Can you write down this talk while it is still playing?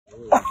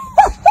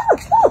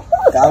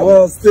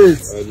Kamo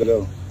state.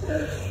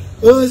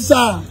 Oh,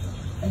 sir.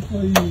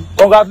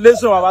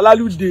 Congratulations, Baba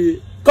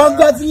Lalude.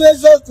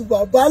 Congratulations to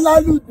Baba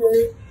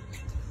Lalude.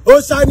 Oh,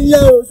 Shaniye,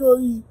 oh,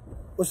 sorry.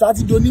 Oh,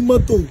 Shati Doni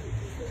Moto.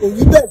 Oh,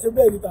 we bet you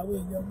bet it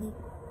away.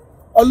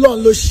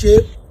 Ọlọ́run ló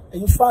ṣe,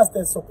 and you fast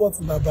and support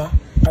Baba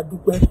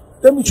Adupe.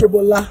 Temi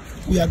Chebola,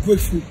 we are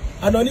grateful.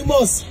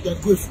 Anonymous, we are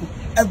grateful.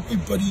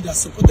 Everybody that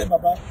supported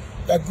Baba,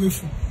 we are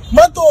grateful.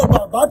 Moto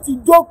Baba ti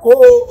jókòó,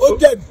 ó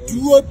jẹ́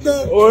dúró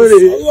tán.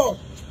 Ọlọ́run.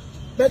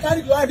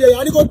 Mechanic right there,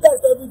 I need to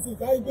test everything.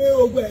 I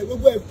go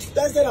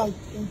tested and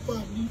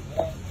confirm.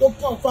 To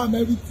confirm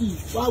everything.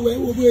 Why we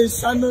go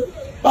Shana?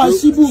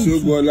 Bashibu.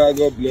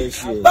 God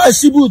bless you.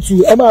 Bashibu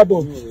too. Ẹ máa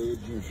bọ̀.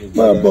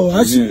 Máa bọ̀.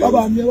 Ashi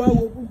baba mi wá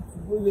wo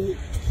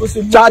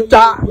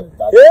Chacha.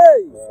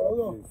 Hey.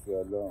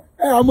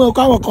 Àmọ́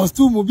ko àwọn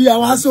costume bí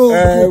àwọn aṣọ.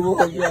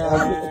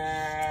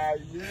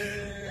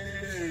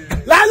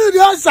 Lalude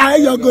ó sa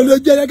eyogo ló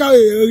jẹ́ ká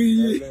we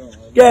rí.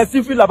 Ke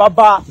si fila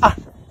baba.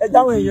 Ẹ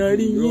dáwọn èèyàn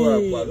rí yín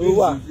ó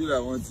wà.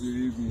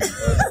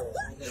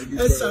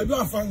 Ẹ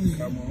ṣàdúrà fún mi.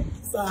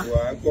 Wà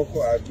á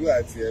kọ́kọ́ àdúrà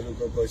tí ẹ ló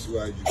kọ́kọ́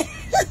síwájú.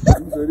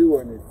 Nítorí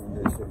wọ́n ní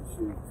ìpínlẹ̀ ṣe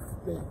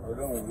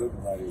Ọlọ́run ló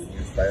máa rè ní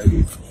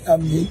priority.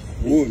 Àmín.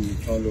 Wo ní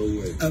tán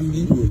lọ́wọ́ ẹ̀.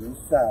 Àmín. Wo ní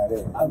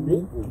ṣàárẹ̀.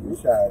 Àmín. Wo ní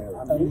ṣàárẹ̀.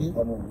 Àmín.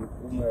 Ọmọ mi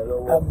kú mọ́ ẹ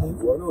lọ́wọ́. Àmín.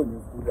 Ìwọ náà ní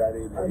kú darí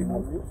ilẹ̀ inú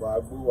wà á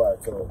gbó wà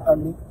tọ̀.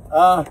 Àmín.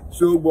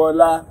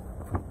 Ṣógbọ́lá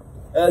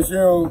ẹ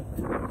ṣeun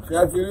ṣe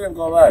ti rí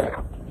nǹkan báyìí.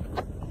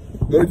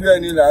 Lójú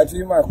ẹni láti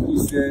máa kú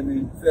sí ẹni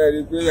sẹ́ẹ̀rí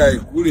pé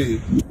àìkú rèé.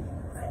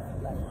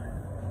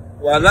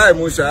 Wàláì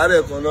mo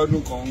ṣàárẹ̀ kan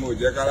lọ́dún kan mo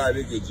jẹ́ kára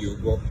lé kejì ò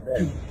gbọ́.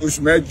 Oṣù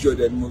mẹ́jọ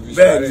dẹ̀ ni mo fi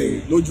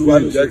ṣàárẹ̀ lójú wa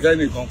jẹ́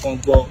kẹ́nìkan kan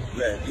gbọ́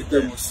pé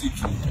mo sick.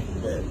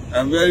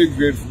 I'm very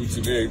grateful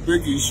today pé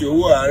kì í ṣe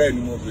owó àárẹ̀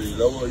ni mo béèrè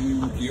lọ́wọ́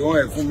yín kì í wọ́n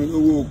ẹ̀ fún mi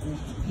lówó okú.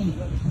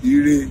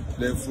 Ire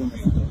lẹ fún mi.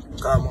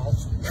 Kamo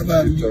ìtọ́nà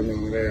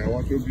rẹ̀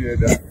àwọn tó bí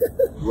ẹ̀dá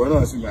ìwọ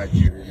náà sì máa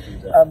jèrè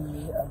nígbà.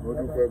 Mo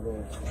dúpẹ́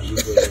gan-an.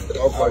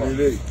 Ọkọ̀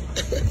nílé.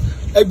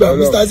 Ẹ gbà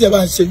Mr. Tí ẹ bá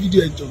ń ṣe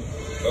fídíò ẹjọ́.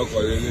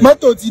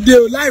 Mọ́tò ti dé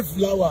o live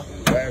flower.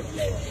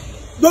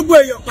 Gbogbo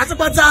èèyàn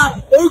pátápátá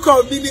orúkọ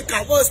mi ni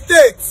Kamo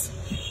state.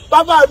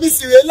 Bàbá mi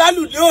sì rè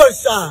Lalude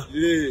òòṣà.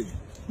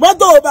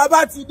 Mọ́tò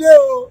bàbá ti dé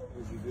o.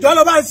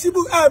 Jọlọ bá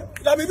ṣíbù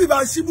dàbí bí bá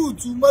ṣíbù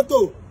tú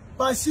mọ́tò.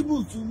 Bá ṣíbù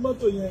tú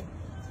mọ́tò yẹn.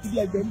 Ibi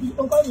ẹgbẹ́ bí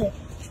ọkọ yẹn.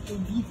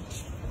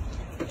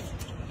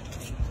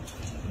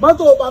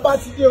 Mọ́tò bàbá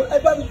ti dé o. Ẹ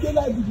bá mi gbé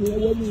láì fídíò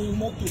yẹn wọnú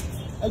mọ́tò.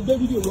 Ẹ gbé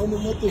fídíò wọnú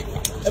mọ́tò.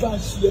 Ẹ bá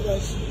ṣí.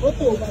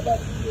 Mọ́tò bàbá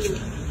ti dé o.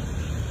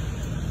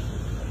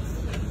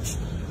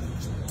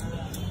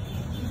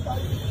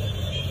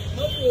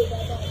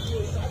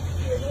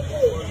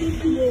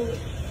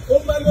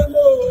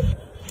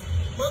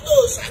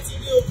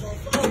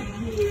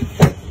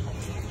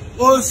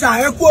 Òòṣà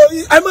ẹ kú orí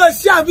ẹ máa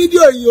ṣí à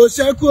fídíò yìí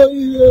òòṣà ẹ kú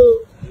oríire o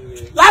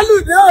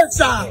Lalude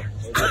òòṣà.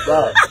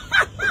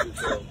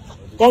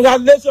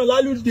 Congratulations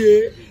Lalude.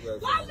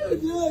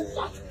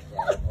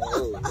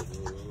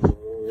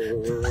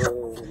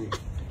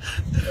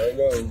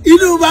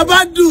 Inú bàbá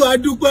dùn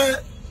àdúpẹ́.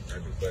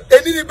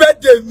 Èní ni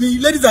birthday mi,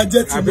 ladies and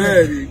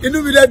gentlemen. Inú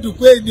mi dẹ̀ dùn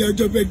pé èní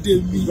ọjọ́ birthday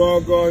mi.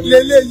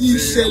 Lélẹ́yìí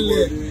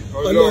ṣẹlẹ̀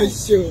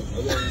ọlọ́ṣẹ́ o.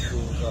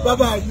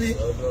 Bàbá mi,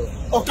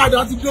 ọ̀kadà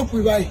ti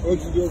dópin báyìí.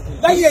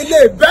 Lẹ́yìn ilé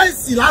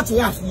bẹ́ǹsì láti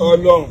rà fún mi.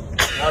 Ọlọ́run,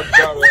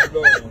 lágbára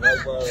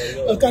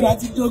Ọlọ́run. Ọ̀kadà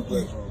ti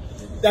dópin.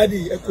 Daddy,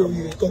 ẹ kú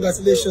oríire,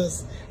 congratulations.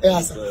 Ẹ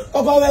àṣà.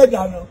 Kọ́kọ́rọ́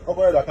ẹ̀dà náà.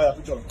 Kọ́kọ́rọ́ ẹ̀dà káyà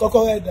píjọ.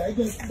 Kọ́kọ́rọ́ ẹ̀dà,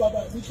 ẹgbẹ́ ìfún bàbá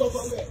mi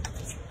kọ́kọ́rọ́ ẹ̀.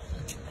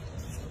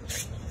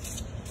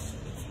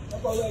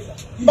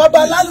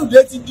 Bàbá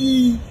Lalude ti di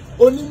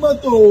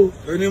onímọ́tò.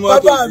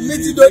 Bàbá mi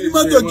ti di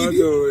onímọ́tò gidi.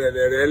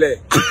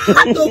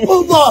 Tó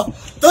púpọ̀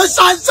tó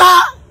ṣáṣá.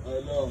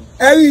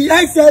 Ẹ̀rí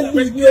XLB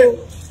ni o.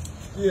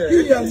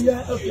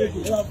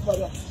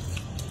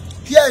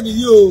 Kí ẹ̀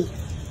nìyí o.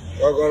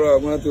 Kọ́kọ́rọ́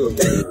mọ́tò.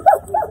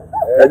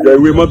 Ẹ̀jẹ̀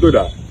ìwé mọ́tò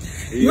dà.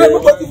 Ìwé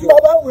mọ́tò ti fi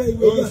bàbá wẹ̀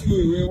ìwé náà.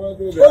 Ìwé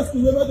mọ́tò dà. Ó sì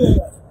ìwé mọ́tò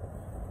dà.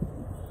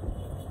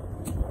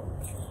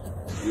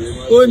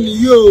 Ó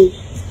nìyí o.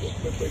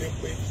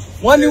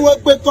 Wọ́n ní wọ́n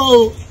pé kọ́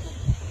o.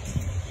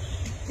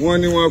 Wọ́n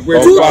ní wọ́n pé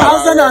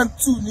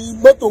 2002 ni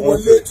mọ́tò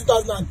wọlé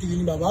 2003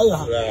 ni bàbá rà.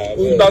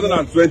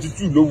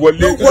 2022 ló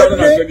wọlé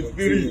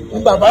 2023 ni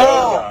bàbá rà.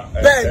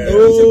 Bẹ́ẹ̀ ni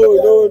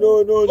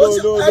bó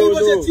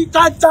ṣe ti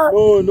kájà.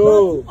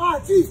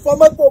 Àti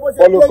ìfọmọ́tò bó ṣe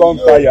dé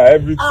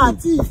nìyẹn o.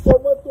 Àti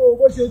ìfọmọ́tò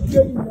bó ṣe dé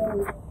nìyẹn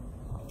o.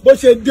 Bó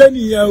ṣe dé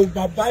nìyẹn o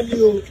bàbá ni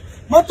o.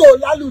 Mọ́tò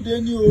Lalude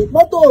ni o.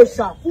 Mọ́tò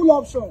òòṣà full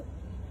option.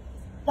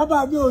 Bàbá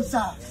mi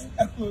òòṣà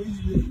ẹ kú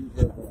oríire.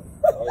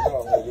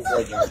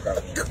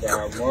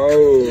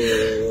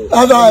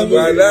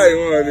 Wàláì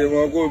wọn lè mọ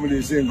kó mi lè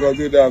ṣe nǹkan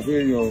tó dáa fún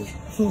èèyàn o.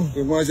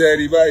 Ṣùgbọ́n ṣe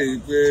rí báyìí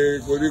pé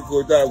koríko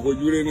tá a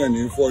fojú rí náà ní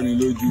fọ́ni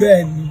lójú.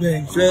 Bẹ́ẹ̀ni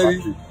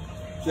bẹ́ẹ̀ni.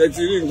 Ṣé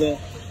ti rí nǹkan?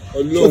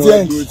 Ọlọ́run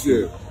á dúró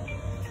tiẹ̀.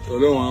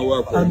 Ọlọ́run á wà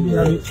pẹ̀lú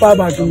ẹ̀.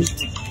 Bàbá tó.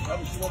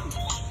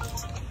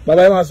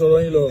 Bàbá ẹ máa sọ̀rọ̀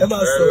yín lọ. Ẹ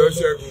máa sọ̀rọ̀.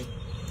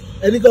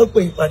 Ẹni kan pè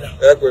yín padà.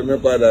 Ẹ pè mí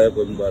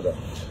padà.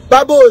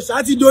 Bàbá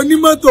òòṣà ti di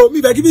onímọ́tò mi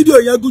ìfẹ́ kí fídíò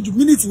yẹn gùn jù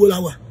mínítì wo la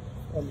wà.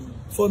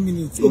 4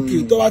 minutes.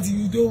 Okay, tó bá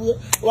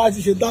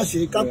ti ṣe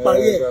dáṣe ká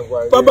parí ẹ̀.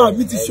 Bàbá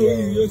mi ti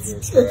ṣorí yóò ti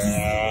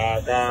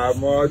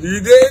Kamo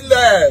dìde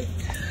lẹ̀.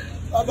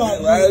 Bàbá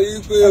mi rí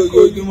pé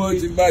ojoojúmọ́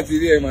tí bá ti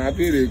rí ẹ máa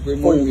béèrè pé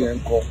mo ní ẹ̀ ń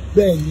kọ́.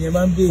 Bẹ́ẹ̀ ni ẹ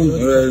máa ń béèrè.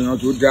 Èèyàn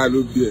tó dá ló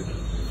bí ẹ̀.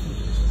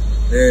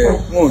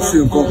 Wọ́n ṣe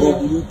nǹkan kan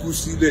burúkú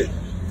sílẹ̀.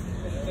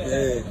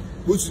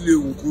 Bó ti lè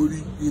wù kó rí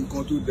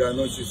nǹkan tó dáa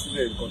náà ṣe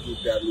sílẹ̀, nǹkan tó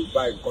dáa ló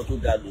bá, nǹkan tó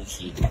dáa ló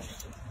ṣe.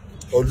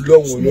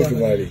 Ọlọ́run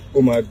Olódùmarè ó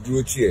máa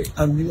dúró tiẹ̀.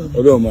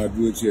 Ọlọ́run máa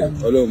dúró tiẹ̀.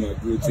 Ọlọ́run máa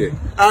dúró tiẹ̀.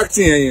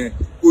 Acting yẹn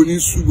kò ní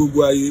sú gbogbo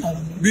ayé.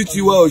 Bí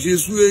tiwa ò ṣe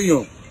sú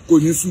èèyàn kò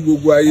ní sú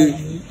gbogbo ayé.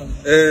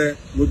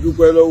 Mo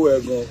dúpẹ́ lọ́wọ́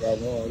ẹ̀ gan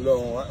Kamo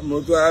Ọlọ́run. Mo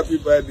tó happy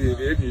birthday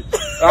lẹ́ni.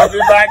 Happy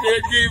birthday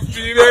gift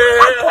rẹ̀.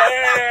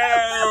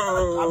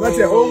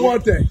 Àbẹ̀tẹ̀ ó wọ̀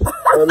tẹ̀.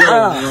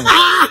 Ọlọ́run.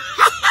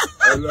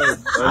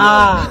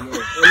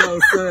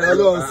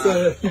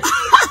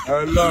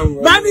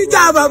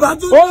 Manager bàbá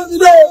tún ná mi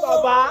lówó.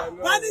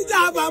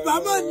 Manager bàbá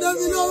máa ń ná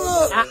mi lówó.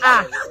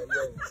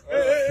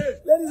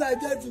 Ladies and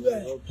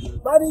gentlemen,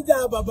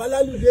 manager bàbá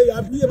Lalude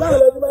àbí báwo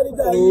lọ ní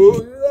manager yìí?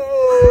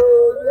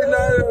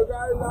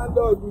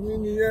 Láńlọ́ọ̀dù mi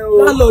nìyẹn o.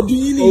 Láńlọ́ọ̀dù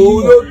yín nìyí.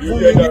 Òun ló fún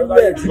mi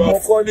nílẹ̀ tí mo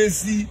kọ́lé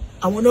sí.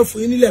 Àwọn náà fún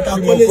yín nílẹ̀ ká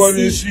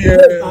kọ́lé sí.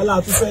 Àlà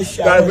tún fẹ́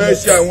ṣe àwọn. Tàbí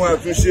ṣe àwọn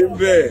àtúnṣe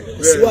bẹ́ẹ̀.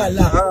 Sí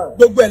wàhálà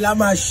gbogbo ẹ̀ la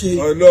máa ṣe.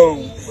 Ọlọ́run.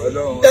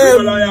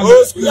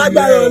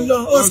 Lágbára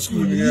Ọlọ́run old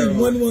school yìí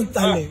wọ́n ní wọ́n ń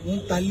talẹ̀ wọ́n ń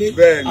talé.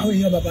 Àwọn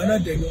èèyàn bàbá náà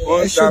dẹ̀ ní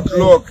wọ́n ń ta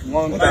block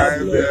wọ́n ń ta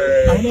ẹgbẹ́.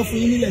 Àwọn náà fún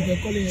yín nílẹ̀ tẹ́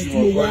kọ́lé yẹn tí mo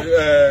wá.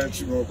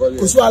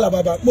 Kò sí wàhálà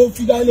bàbá mo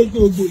fi dá lójú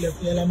gbogbo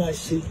ilẹ̀kùn yẹn la máa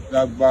ṣe.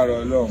 Lágbára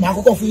Ọlọ́run. Màá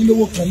kọ́kọ́ fún yín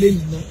lówó kan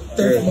lẹ́yìn náà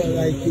tẹ́lẹ̀ máa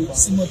ra ike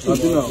sí mọ́tò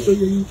tó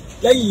yẹ yín.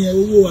 Lẹ́yìn yẹn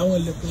owó àwọn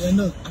ilẹ̀kùn yẹn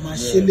náà a máa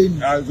ṣe lẹ́yìn.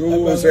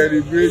 Owó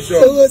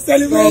celebration. Owó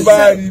celebration. Wọ́n bá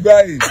rí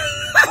báyìí.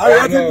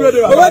 Àwọn ti gbé de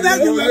owó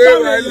tẹ́kì mẹ́ta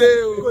mẹ́lẹ̀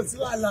kò sí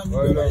wàhálà mi.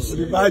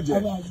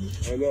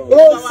 Ó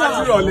ṣá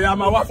ìrọ̀lẹ́ a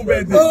máa wá fún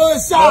bẹ́ẹ̀ dé. ó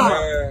ṣá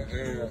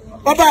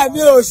bàbá mi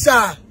ò ṣá.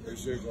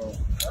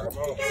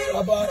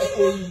 Bàbá ẹ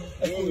kú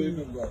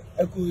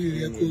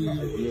oríire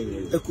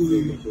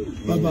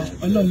bàbá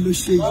Ọlọ́run ló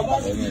ṣe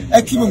yìí. Ẹ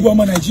kí gbogbo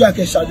ọmọ Nàìjíríà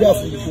kẹ́ ṣàdúrà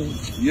fún ìfowó.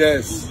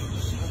 Yes,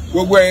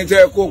 gbogbo ẹ̀yin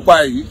tẹ́ kópa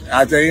yìí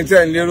àtẹ̀yin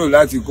tẹ́ ń lérò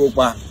láti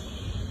kópa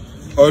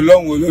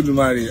Ọlọ́run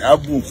Olódùmarè á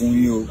bùkún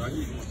yín o.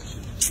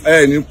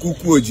 Ẹ ní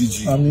kúkú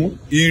òjijì.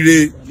 Ire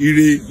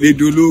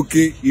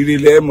ledolókè ire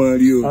lẹ́ẹ̀mọ̀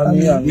rí o.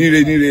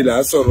 Níre là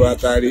á sọ̀rọ̀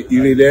àtàrí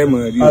ire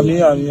lẹ́ẹ̀mọ̀ rí o.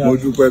 Mo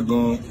dúpẹ́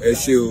gan ẹ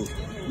ṣé o.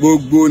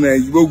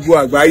 Gbogbo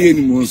àgbáyé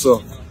ni mò ń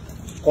sọ.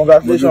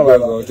 Congratulations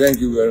baba. Thank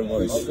you very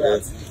much.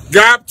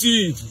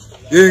 Drivetv.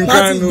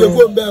 Láti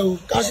gbogbo ń bẹ o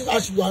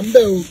káṣíwá ń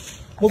bẹ o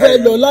mo fẹ́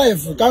lọ láì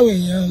fún káwọn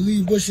èèyàn rí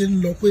bó ṣe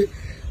ń lọ pé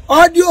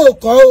ọ́díò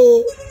kọ́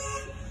o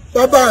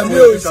bàbá mi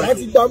ò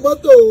ṣáàtì gba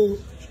mọ́tò o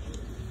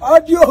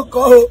ọ́díò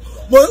kọ́ o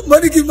mo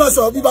ní kí n máa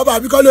sọ̀rọ̀ bí bàbá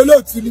mi kọ́ ló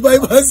lóòtú ní báyìí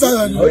máa ń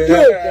sọ̀rọ̀ ni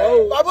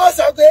bàbá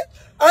sọ pé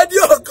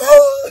ọ́díò kọ́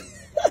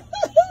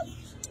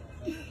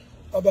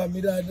o bàbá mi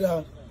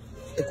dáadáa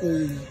ẹ kò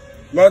rí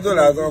mọ́tò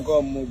lásán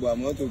kọ́ mo gbà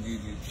mọ́tò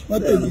gidi.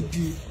 Mọ́tò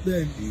gidi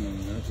bẹ́ẹ̀ ni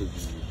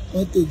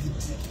mọ́tò gidi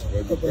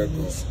bàbá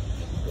mi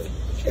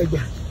ẹgbà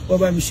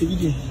bàbá mi ṣe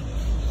fídíò yìí.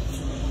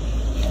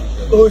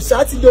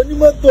 Òòṣà ti di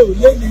onímọ́tò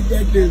lẹ́nu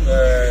birthday.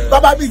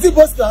 Bàbá mi tí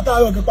post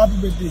látàrí ọ̀gá happy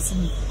birthday sí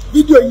mi.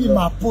 Fídíò yìí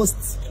máa post.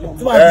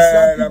 Tí máa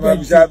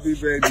fi ṣe happy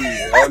birthday.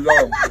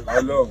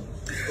 Ọlọ́run.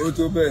 Ó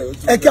tó bẹ́ẹ̀.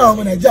 Ẹ kí àwọn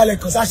ọmọ Nàìjíríà lè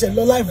kàn sáṣẹ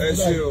lọ láìpẹ́. Ẹ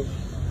ṣé o.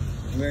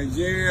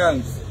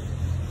 Nigerians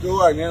tó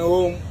wà ní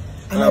home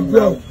and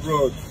abroad.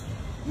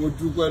 Mo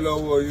dúpẹ́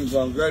lọ́wọ́ yín. So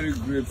I'm very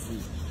grateful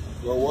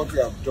for what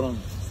you have done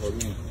for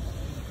me.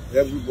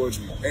 Everybody,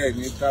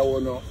 ní táwọ́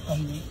náà.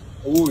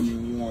 Owó ò ní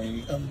wọ́n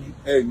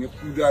yín, ní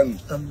kú dànù,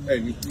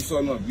 ní kú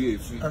sọ́nà bí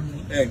èéfín,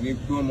 ní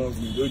gbọ́mọ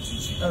gbìn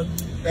lójijì.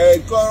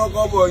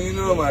 Kọ́rọ́kọ́bọ̀ yín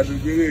náà mà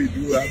dògbére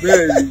ìdúrà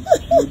bẹ́ẹ̀ ni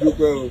mo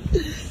dúpẹ́ o.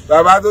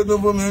 Bàbá tó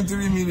tún fún mi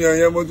 3 million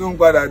yẹn mo tún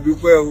padà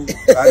dúpẹ́ o.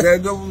 Àtẹ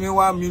tó fún mi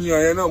 1 million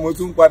yẹn náà mo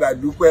tún padà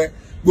dúpẹ́.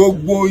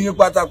 Gbogbo yín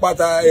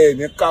pátápátá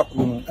ní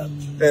kàkùn,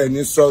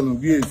 ní sọnù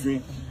bí èéfín.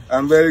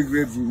 I'm very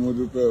grateful mo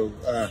dúpẹ́ o.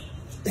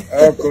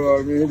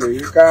 Ọkọ mi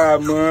lè ká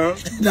mọ́.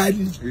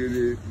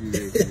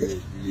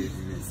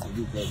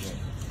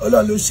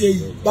 Ọlọ́run ló ṣe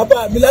yìí.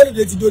 Bàbá mi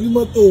Lalude ti di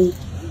onímọ́tò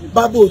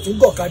bàbá ò tún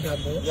gọ̀kadà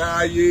mọ́.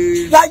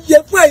 Láyé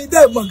fún ẹ̀yin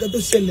dẹ́ mọ̀ nǹkan tó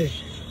ṣẹlẹ̀.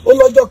 Ó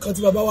lọ́jọ́ kan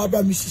tí bàbá wa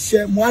bá mi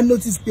ṣiṣẹ́, mo á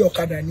notice pé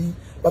ọ̀kadà ni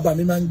bàbá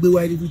mi máa ń gbé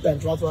wá every time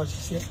tí wọ́n tó wá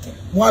ṣiṣẹ́.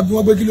 Mo á bí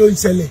wọ́n pé kí ló ń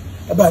ṣẹlẹ̀.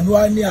 Bàbá mi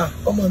wá ní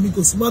ọmọ mi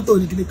kò sí mọ́tò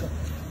ní kíní kan.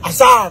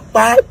 Àṣà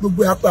àpá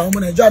gbogbo àpá àwọn ọmọ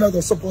Nàìjíríà náà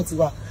kò support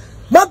wa.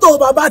 Mọ́tò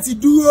bàbá ti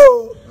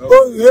dúró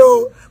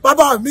o.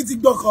 Bàbá mi ti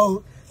gbọ́kọ̀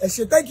o.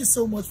 Thank you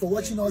so much for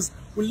watching us.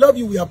 We love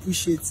you. We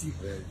appreciate you.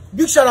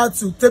 Big shout out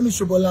to Temi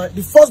Shobola,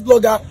 the first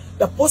blogger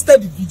that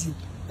posted the video.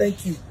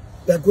 Thank you.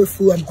 We are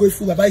grateful. I'm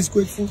grateful. Baba is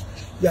grateful.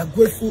 We are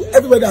grateful.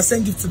 Everybody that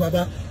sent gift to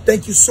Baba.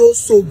 Thank you so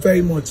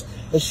very much.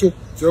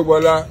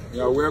 Shobola,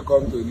 you are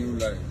welcome to New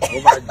Life.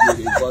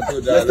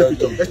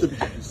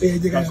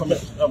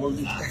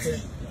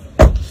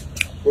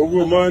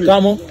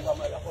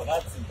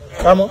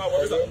 Kamo.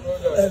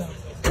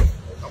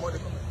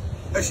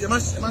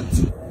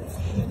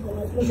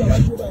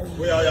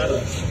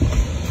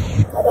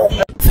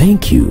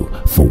 Thank you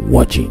for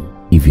watching.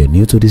 If you're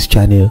new to this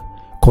channel,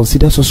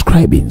 consider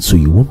subscribing so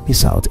you won't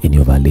miss out any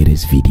of our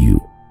latest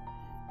video.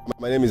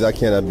 My name is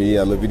Abi.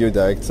 I'm a video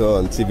director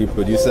and TV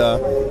producer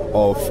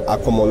of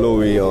Kamo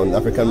on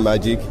African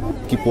Magic.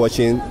 Keep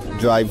watching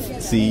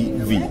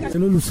Drivetv.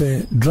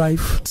 Olólùfẹ́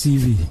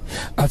Drivetv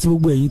àti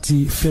gbogbo ẹ̀yin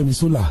tí Fẹ́mi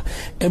Sola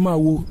ẹ máa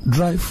wo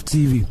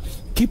Drivetv.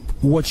 Keep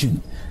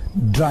watching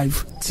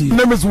Drivetv. My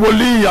name is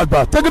Wole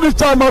Agba. Taking this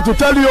time out to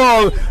tell you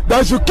all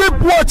that you keep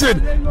watching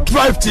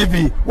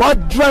Drivetv.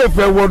 What drive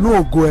ẹ̀wọ̀ ní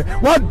ògo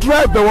ẹ̀? What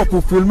drive ẹ̀wọ̀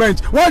fulfilment?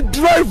 What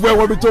drive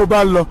ẹ̀wọ̀ bí tó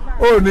bá lọ?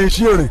 Ó ní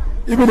iṣẹ́ rẹ̀.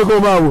 Ibi ni kò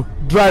máa wò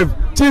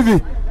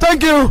Drivetv.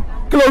 Thank you.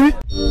 Chloe.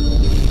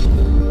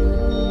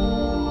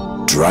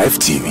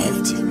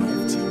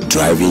 Drivetv,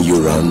 driving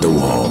you around the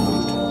world.